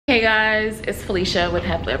Hey guys, it's Felicia with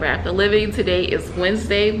Happily Ever After Living. Today is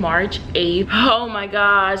Wednesday, March 8th. Oh my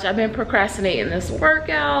gosh, I've been procrastinating this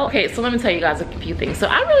workout. Okay, so let me tell you guys a few things. So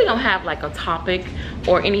I really don't have like a topic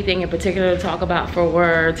or anything in particular to talk about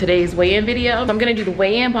for today's weigh-in video. I'm gonna do the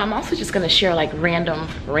weigh-in, but I'm also just gonna share like random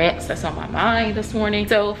rants that's on my mind this morning.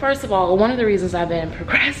 So first of all, one of the reasons I've been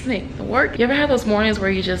procrastinating the work, you ever have those mornings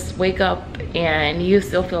where you just wake up and you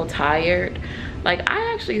still feel tired? Like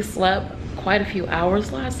I actually slept quite a few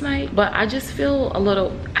hours last night, but I just feel a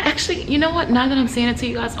little, actually, you know what, now that I'm saying it to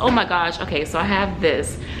you guys, oh my gosh, okay, so I have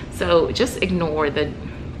this, so just ignore the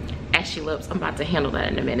ashy lips. I'm about to handle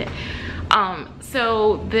that in a minute.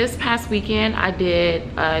 So this past weekend I did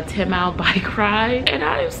a 10-mile bike ride and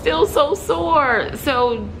I am still so sore.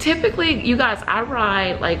 So typically, you guys, I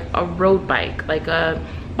ride like a road bike, like a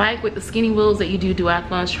bike with the skinny wheels that you do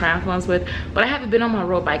duathlons, triathlons with, but I haven't been on my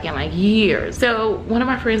road bike in like years. So one of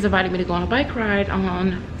my friends invited me to go on a bike ride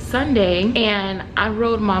on Sunday, and I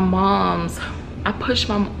rode my mom's, I pushed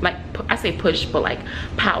my, like, I say push, but like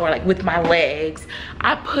power, like with my legs.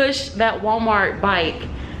 I pushed that Walmart bike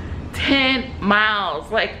 10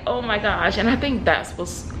 miles, like, oh my gosh. And I think that's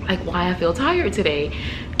what's like why I feel tired today.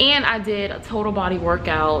 And I did a total body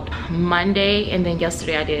workout Monday, and then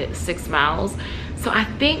yesterday I did 6 miles. So I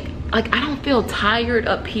think, like, I don't feel tired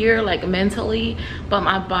up here, like mentally, but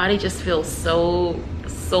my body just feels so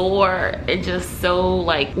sore and just so,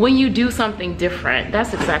 like, when you do something different,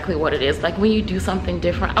 that's exactly what it is. Like when you do something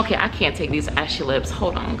different, okay, I can't take these ashy lips,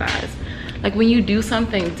 hold on guys. Like when you do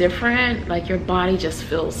something different, like your body just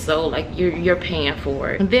feels so, like you're paying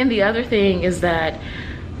for it. And then the other thing is that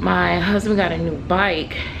my husband got a new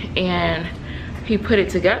bike and he put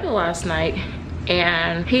it together last night,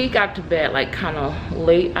 and he got to bed like kind of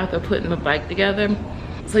late after putting the bike together,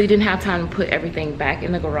 so he didn't have time to put everything back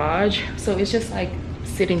in the garage. So it's just like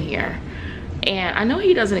sitting here, and I know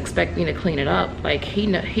he doesn't expect me to clean it up. Like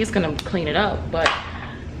he's gonna clean it up, but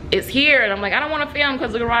it's here, and I'm like, I don't want to film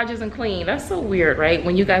because the garage isn't clean. That's so weird, right?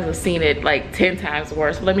 When you guys have seen it like 10 times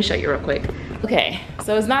worse. But let me show you real quick. Okay,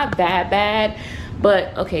 so it's not that bad,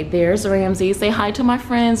 but okay, there's Ramsey. Say hi to my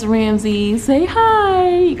friends, Ramsey. Say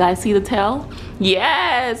hi. You guys see the tail?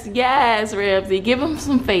 Yes, yes, Ramsey. Give him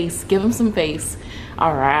some face. Give him some face.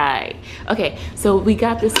 All right. Okay, so we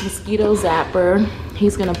got this mosquito zapper.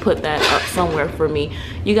 He's gonna put that up somewhere for me.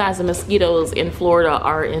 You guys, the mosquitoes in Florida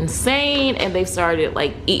are insane, and they started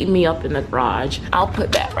like eating me up in the garage. I'll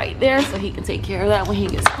put that right there so he can take care of that when he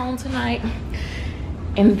gets home tonight.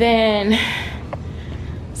 And then,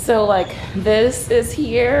 so like this is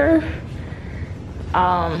here.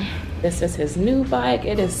 This is his new bike.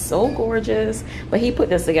 It is so gorgeous, but he put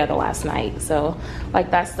this together last night. So like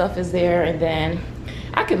that stuff is there, and then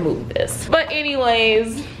I can move this. But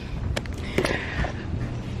anyways,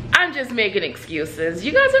 I'm just making excuses.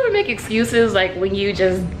 You guys ever make excuses like when you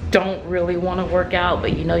just don't really want to work out,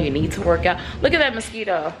 but you know you need to work out? Look at that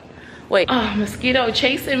mosquito. Wait, oh, mosquito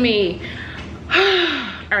chasing me.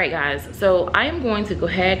 All right guys, so I am going to go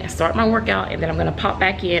ahead and start my workout, and then I'm gonna pop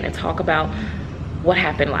back in and talk about what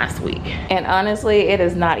happened last week. And honestly, it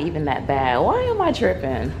is not even that bad. Why am I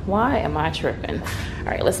tripping? Why am I tripping? All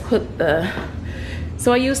right, let's put the,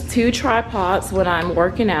 so I use 2 tripods when I'm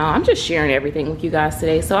working out. I'm just sharing everything with you guys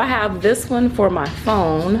today. So I have this one for my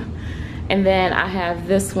phone, and then I have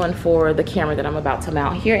this one for the camera that I'm about to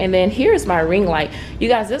mount here. And then here's my ring light. You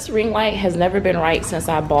guys, this ring light has never been right since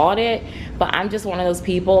I bought it, but I'm just one of those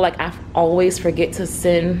people, like I always forget to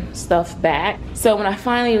send stuff back. So when I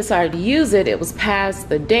finally decided to use it, it was past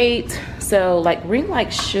the date. So like ring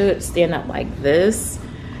light should stand up like this.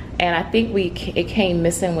 And I think it came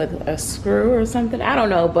missing with a screw or something. I don't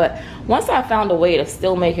know, but once I found a way to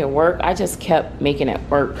still make it work, I just kept making it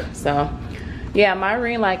work. So yeah, my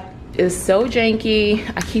ring light is so janky.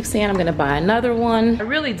 I keep saying I'm gonna buy another one. I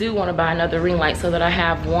really do want to buy another ring light so that I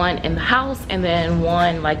have one in the house and then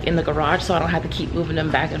one like in the garage, so I don't have to keep moving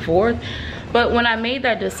them back and forth. But when I made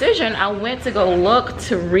that decision, I went to go look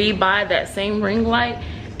to re-buy that same ring light,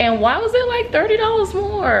 and why was it like $30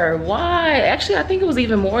 more? Why? Actually, I think it was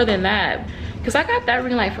even more than that, because I got that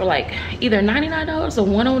ring light for like either $99 or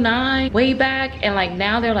 $109 way back, and like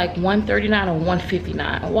now they're like $139 or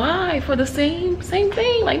 $159. Why? For the same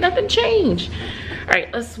thing, like nothing changed. All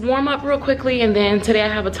right, let's warm up real quickly, and then today I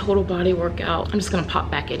have a total body workout. I'm just gonna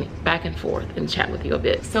pop back and forth and chat with you a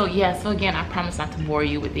bit. So yeah, so again, I promise not to bore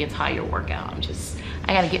you with the entire workout.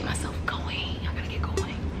 I gotta get myself going. I gotta get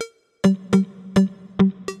going.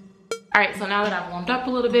 All right, so now that I've warmed up a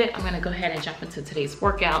little bit, I'm gonna go ahead and jump into today's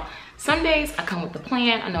workout. Some days I come with the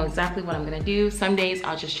plan, I know exactly what I'm gonna do. Some days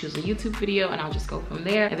I'll just choose a YouTube video and I'll just go from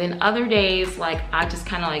there. And then other days, like I just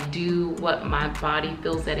kind of like do what my body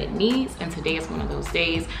feels that it needs. And today is one of those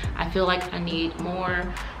days. I feel like I need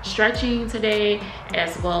more stretching today,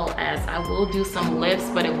 as well as I will do some lifts,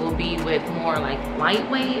 but it will be with more like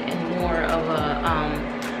lightweight and more of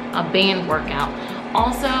a band workout.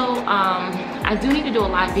 Also, I do need to do a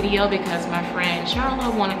live video because my friend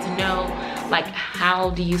Charlotte wanted to know, like,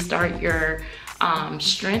 how do you start your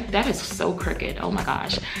strength? That is so crooked, oh my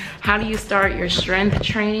gosh. How do you start your strength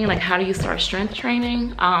training? Like, how do you start strength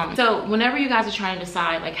training? So whenever you guys are trying to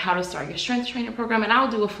decide like how to start your strength training program, and I'll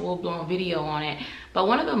do a full-blown video on it, but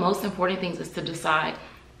one of the most important things is to decide,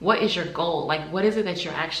 what is your goal? Like, what is it that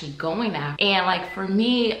you're actually going after? And like for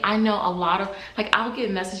me, I know a lot of, like, I'll get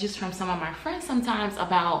messages from some of my friends sometimes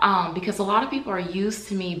about, because a lot of people are used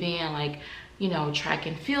to me being like, you know, track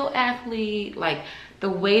and field athlete, like the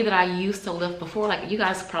way that I used to lift before. Like you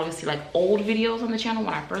guys probably see like old videos on the channel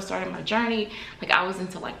when I first started my journey. Like I was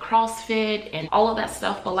into like CrossFit and all of that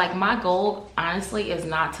stuff. But like my goal honestly is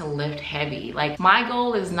not to lift heavy. Like my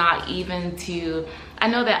goal is not even to, I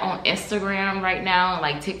know that on Instagram right now,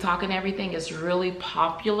 like TikTok and everything is really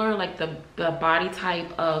popular, like the body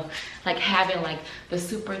type of like having like the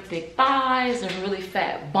super thick thighs and really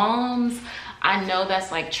fat bums. I know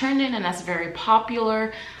that's like trending and that's very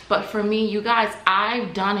popular, but for me, you guys,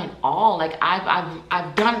 I've done it all. Like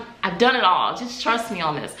I've done it all. Just trust me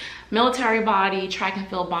on this. Military body, track and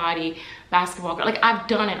field body, basketball, like I've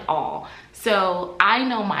done it all. So I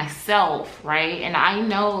know myself, right? And I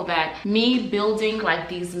know that me building like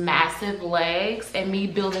these massive legs and me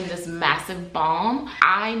building this massive bum,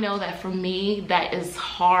 I know that for me, that is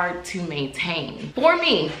hard to maintain. For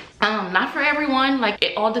me, not for everyone. Like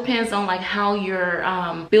it all depends on like how you're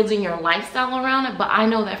building your lifestyle around it. But I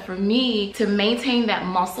know that for me to maintain that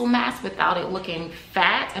muscle mass without it looking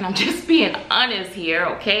fat, and I'm just being honest here,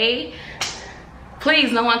 okay?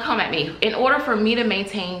 Please, no one come at me. In order for me to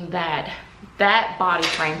maintain that body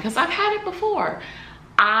frame, because I've had it before,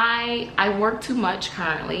 I work too much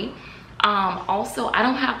currently. Also, I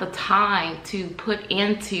don't have the time to put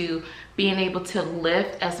into being able to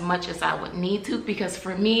lift as much as I would need to, because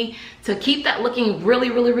for me to keep that looking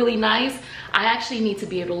really nice, I actually need to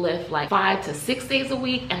be able to lift like 5 to 6 days a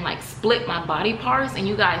week and like split my body parts. And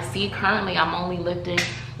you guys see currently I'm only lifting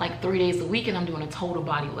like 3 days a week and I'm doing a total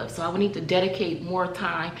body lift. So I would need to dedicate more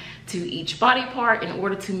time to each body part in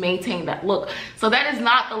order to maintain that look. So that is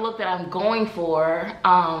not the look that I'm going for.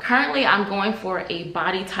 Currently I'm going for a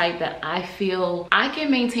body type that I feel I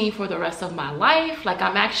can maintain for the rest of my life. Like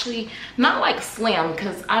I'm actually not like slim,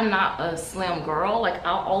 because I'm not a slim girl. Like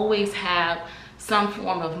I'll always have some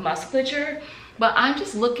form of musculature, but I'm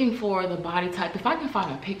just looking for the body type. If I can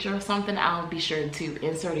find a picture of something, I'll be sure to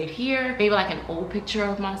insert it here. Maybe like an old picture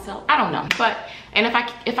of myself, I don't know. But, and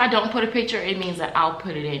if I don't put a picture, it means that I'll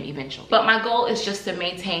put it in eventually. But my goal is just to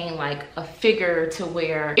maintain like a figure to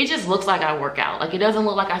where it just looks like I work out. Like it doesn't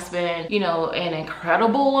look like I spend, you know, an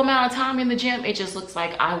incredible amount of time in the gym. It just looks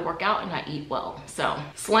like I work out and I eat well. So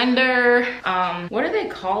slender, what do they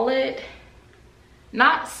call it?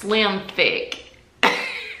 Not slim thick.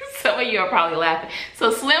 Some of you are probably laughing.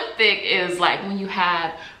 So slim thick is like when you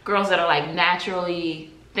have girls that are like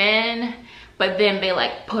naturally thin, but then they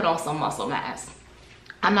like put on some muscle mass.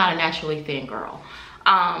 I'm not a naturally thin girl.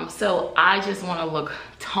 So I just want to look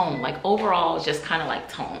toned, like overall just kind of like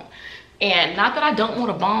toned. And not that I don't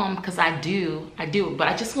want a bomb, because I do, but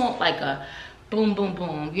I just want like a boom, boom,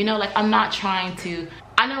 boom. You know, like I'm not trying to,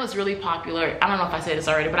 I know it's really popular. I don't know if I said this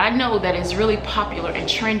already, but I know that it's really popular and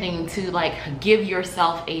trending to like give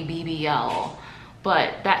yourself a BBL.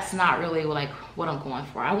 But that's not really like what I'm going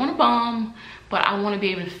for. I want a bomb, but I want to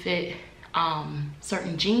be able to fit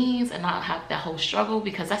certain jeans and not have that whole struggle,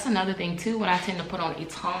 because that's another thing too. When I tend to put on a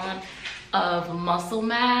ton of muscle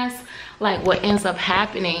mass, like what ends up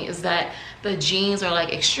happening is that the jeans are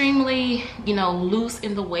like extremely, you know, loose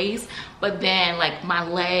in the waist, but then like my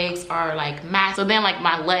legs are like massive. So then like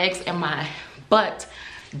my legs and my butt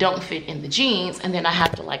don't fit in the jeans, and then I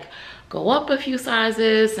have to like go up a few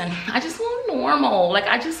sizes, and I just want normal. Like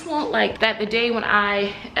I just want like that the day when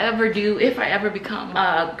I ever do, if I ever become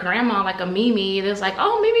a grandma like a Mimi, there's like,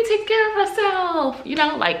 oh, Mimi takes care of herself, you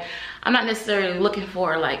know. Like I'm not necessarily looking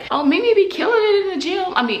for like, oh, Mimi be killing it in the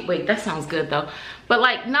gym. I mean, wait, that sounds good though, but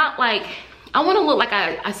like not like, I want to look like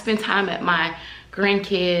I spend time at my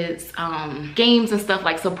grandkids games and stuff,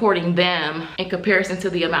 like supporting them in comparison to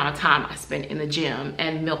the amount of time I spend in the gym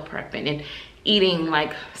and meal prepping and eating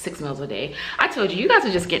like 6 meals a day. I told you guys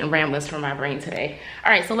are just getting ramblings from my brain today.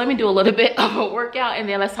 All right, so let me do a little bit of a workout and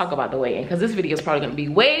then let's talk about the weigh-in, because this video is probably gonna be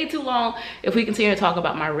way too long if we continue to talk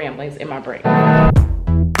about my ramblings in my brain.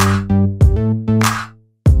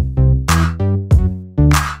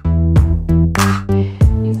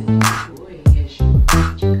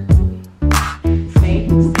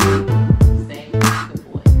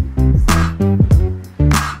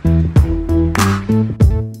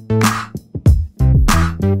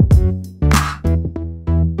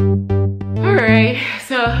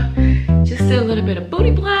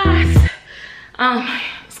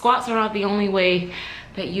 Squats are not the only way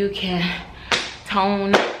that you can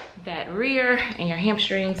tone that rear and your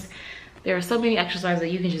hamstrings. There are so many exercises that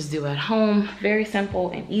you can just do at home. Very simple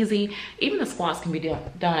and easy. Even the squats can be done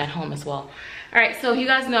at home as well. All right, so you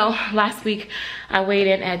guys know last week I weighed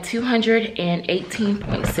in at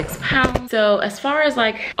 218.6 pounds. So as far as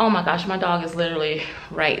like, oh my gosh, my dog is literally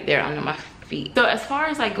right there under my feet. So as far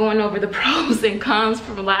as like going over the pros and cons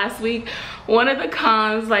from last week, one of the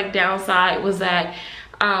cons, like downside, was that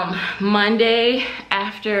Monday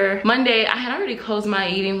I had already closed my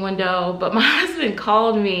eating window, but my husband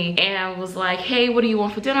called me and was like, hey, what do you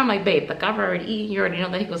want for dinner? I'm like, babe, like I've already eaten, you already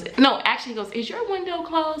know that. He goes, no, actually, he goes, is your window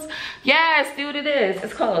closed? Yes, dude, it is,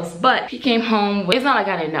 it's closed. But he came home with, it's not like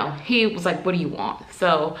I didn't know. He was like, what do you want?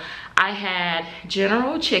 So I had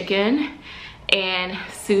General chicken and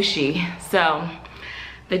sushi. So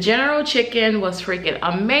the General chicken was freaking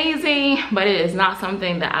amazing, but it is not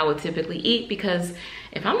something that I would typically eat because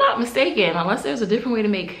if I'm not mistaken, unless there's a different way to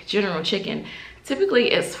make General chicken,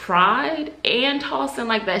 typically it's fried and tossed in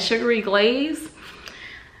like that sugary glaze.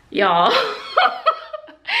 Y'all,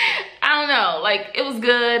 I don't know, like it was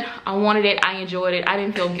good. I wanted it, I enjoyed it. I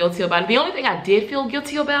didn't feel guilty about it. The only thing I did feel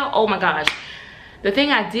guilty about, oh my gosh, the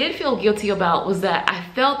thing I did feel guilty about was that I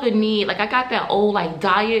felt the need, like I got that old like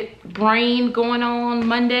diet brain going on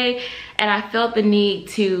Monday, and I felt the need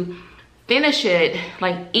to finish it,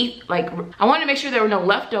 like eat, like I wanted to make sure there were no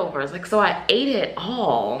leftovers, like so I ate it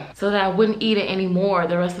all so that I wouldn't eat it anymore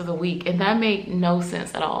the rest of the week, and that made no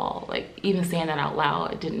sense at all. Like even saying that out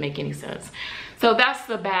loud, it didn't make any sense. So that's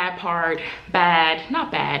the bad part,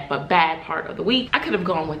 not bad, but bad part of the week. I could have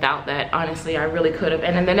gone without that, honestly, I really could have.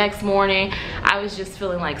 And then the next morning, I was just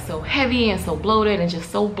feeling like so heavy and so bloated and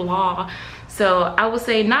just so blah. So I would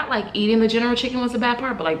say not like eating the General chicken was the bad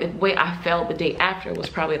part, but like the way I felt the day after was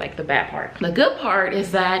probably like the bad part. The good part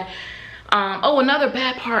is that, oh, another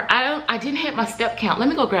bad part, I didn't hit my step count. Let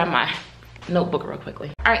me go grab my notebook real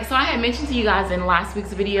quickly. All right, so I had mentioned to you guys in last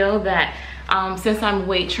week's video that since I'm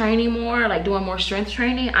weight training more, like doing more strength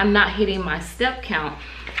training, I'm not hitting my step count.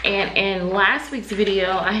 And in last week's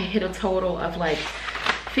video, I hit a total of like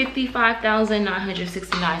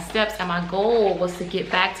 55,969 steps, and my goal was to get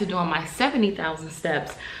back to doing my 70,000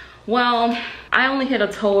 steps. Well, I only hit a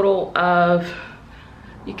total of,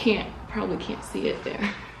 you probably can't see it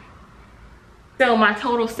there. So my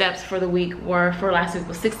total steps for the week for last week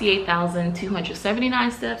was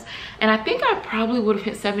 68,279 steps. And I think I probably would have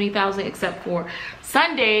hit 70,000 except for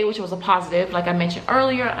Sunday, which was a positive. Like I mentioned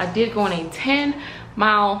earlier, I did go on a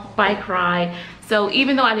 10-mile bike ride. So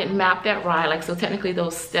even though I didn't map that ride, like so technically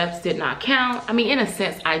those steps did not count. I mean, in a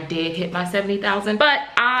sense, I did hit my 70,000, but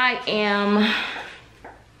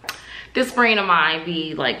this brain of mine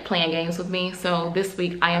be like playing games with me. So this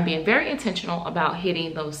week I am being very intentional about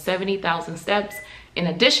hitting those 70,000 steps in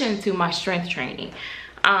addition to my strength training.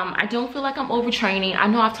 I don't feel like I'm overtraining. I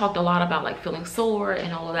know I've talked a lot about like feeling sore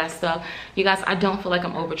and all of that stuff. You guys, I don't feel like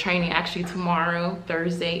I'm overtraining. Actually, tomorrow,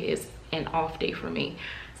 Thursday, is an off day for me.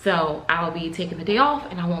 So I'll be taking the day off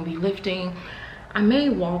and I won't be lifting. I may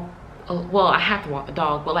walk, well, I have to walk the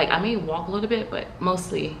dog, but like I may walk a little bit, but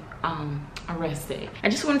mostly a rest day. I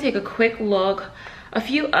just want to take a quick look. A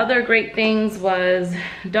few other great things was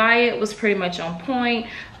diet was pretty much on point.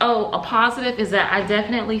 Oh, a positive is that I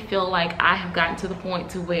definitely feel like I have gotten to the point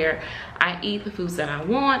to where I eat the foods that I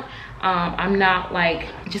want. I'm not like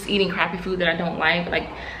just eating crappy food that I don't like. Like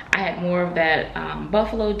I had more of that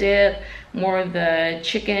buffalo dip, more of the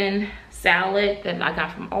chicken salad that I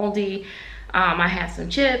got from Aldi. I had some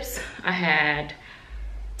chips. I had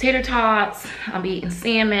tater tots. I'm eating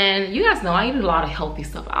salmon. You guys know I eat a lot of healthy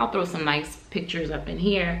stuff. I'll throw some nice pictures up in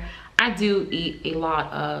here. I do eat a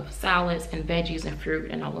lot of salads and veggies and fruit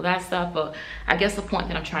and all of that stuff, but I guess the point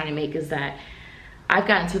that I'm trying to make is that I've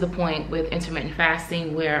gotten to the point with intermittent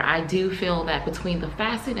fasting where I do feel that between the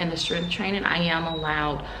fasting and the strength training, I am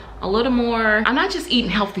allowed a little more. I'm not just eating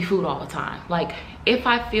healthy food all the time. Like if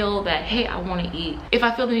I feel that, hey, I want to eat, if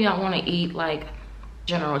I feel the need, I want to eat like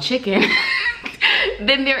General chicken,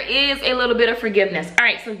 then there is a little bit of forgiveness. All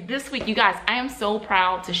right, so this week, you guys, I am so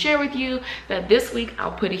proud to share with you that this week,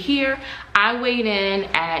 I'll put it here, I weighed in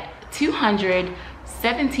at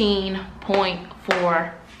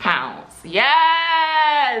 217.4 pounds.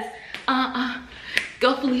 Yes!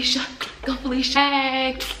 Go Felicia, go Felicia.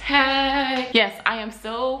 Hey, hey. Yes, I am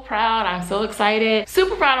so proud, I'm so excited.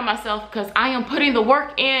 Super proud of myself because I am putting the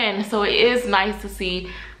work in. So it is nice to see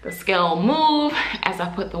the scale move as I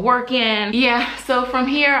put the work in. Yeah, so from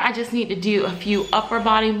here, I just need to do a few upper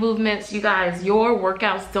body movements. You guys, your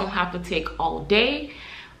workouts don't have to take all day.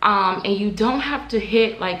 And you don't have to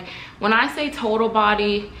hit, like, when I say total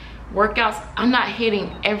body workouts, I'm not hitting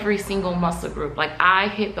every single muscle group. Like, I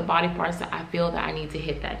hit the body parts that I feel that I need to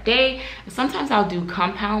hit that day. And sometimes I'll do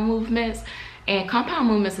compound movements, and compound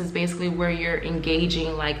movements is basically where you're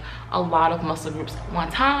engaging like a lot of muscle groups at one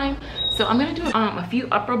time. So I'm gonna do a few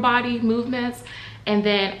upper body movements, and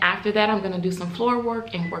then after that I'm gonna do some floor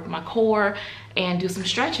work and work my core and do some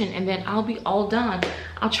stretching, and then I'll be all done.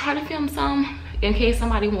 I'll try to film some in case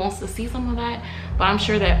somebody wants to see some of that, but I'm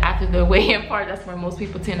sure that after the weigh-in part, that's where most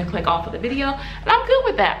people tend to click off of the video, and I'm good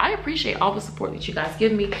with that. I appreciate all the support that you guys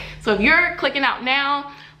give me. So if you're clicking out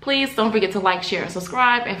now, please don't forget to like, share, and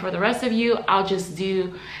subscribe. And for the rest of you, I'll just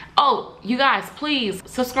do, oh, you guys, please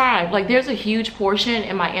subscribe. Like, there's a huge portion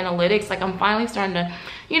in my analytics. Like, I'm finally starting to,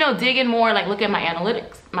 you know, dig in more, like look at my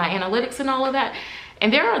analytics and all of that.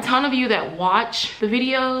 And there are a ton of you that watch the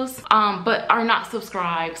videos, but are not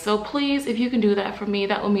subscribed. So please, if you can do that for me,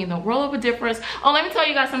 that will mean the world of a difference. Oh, let me tell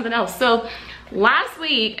you guys something else. So last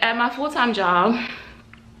week at my full-time job,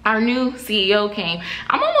 our new CEO came.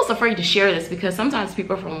 I'm almost afraid to share this because sometimes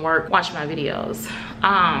people from work watch my videos.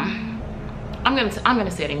 I'm gonna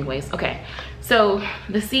say it anyways. Okay, so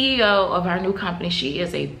the CEO of our new company, she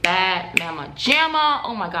is a bad mama jamma.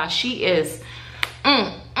 Oh my gosh, she is.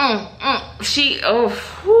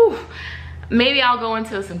 Maybe I'll go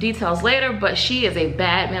into some details later, but she is a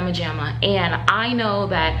bad mama jamma, and I know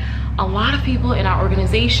that a lot of people in our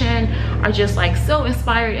organization are just like so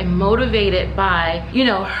inspired and motivated by, you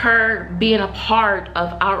know, her being a part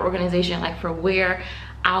of our organization, like for where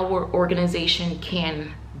our organization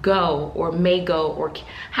can go or may go, or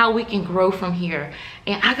how we can grow from here.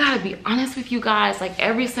 And I gotta be honest with you guys, like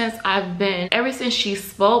ever since she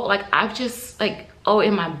spoke, like I've just like, oh,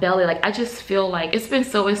 in my belly, like I just feel like it's been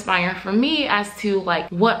so inspiring for me as to like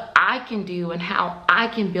what I can do and how I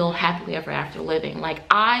can build happily ever after living. Like,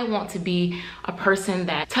 I want to be a person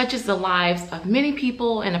that touches the lives of many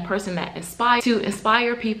people, and a person that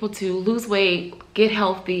inspire people to lose weight, get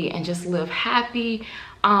healthy, and just live happy.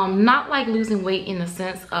 Not like losing weight in the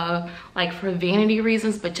sense of like for vanity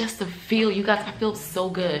reasons, but just to feel, you guys, I feel so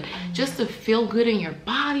good. Just to feel good in your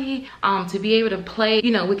body, to be able to play,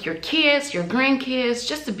 you know, with your kids, your grandkids,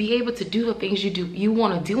 just to be able to do the things you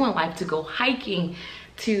want to do in life, to go hiking,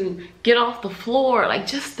 to get off the floor, like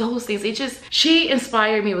just those things. She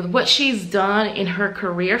inspired me with what she's done in her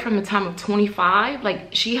career from the time of 25. Like,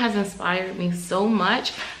 she has inspired me so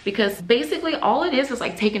much, because basically all it is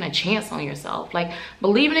like taking a chance on yourself, like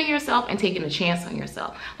believing in yourself and taking a chance on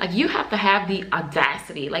yourself. Like, you have to have the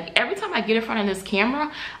audacity. Like, every time I get in front of this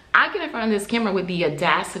camera, I get in front of this camera with the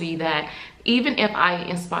audacity that even if I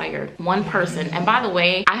inspire one person, and by the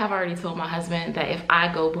way, I have already told my husband that if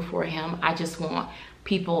I go before him, I just want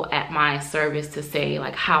people at my service to say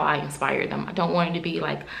like how I inspired them. I don't want it to be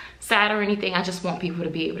like sad or anything. I just want people to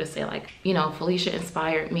be able to say like, you know, Felicia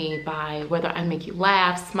inspired me by whether I make you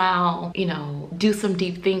laugh, smile, you know, do some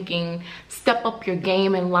deep thinking, step up your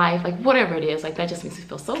game in life, like whatever it is. Like, that just makes me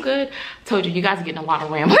feel so good. I told you, you guys are getting a lot of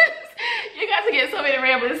ramblings. You guys are getting so many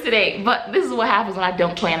ramblings today, but this is what happens when I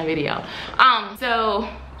don't plan a video. So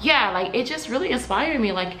yeah, like it just really inspired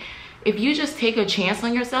me. Like, if you just take a chance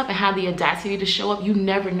on yourself and have the audacity to show up, you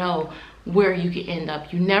never know where you can end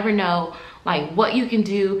up. You never know like what you can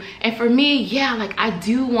do. And for me, yeah, like I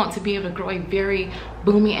do want to be able to grow a very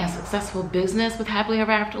booming and successful business with happily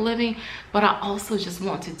ever after living, but I also just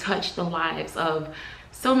want to touch the lives of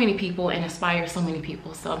so many people and inspire so many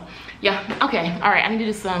people. So yeah, okay, all right, I need to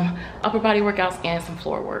do some upper body workouts and some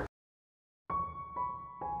floor work.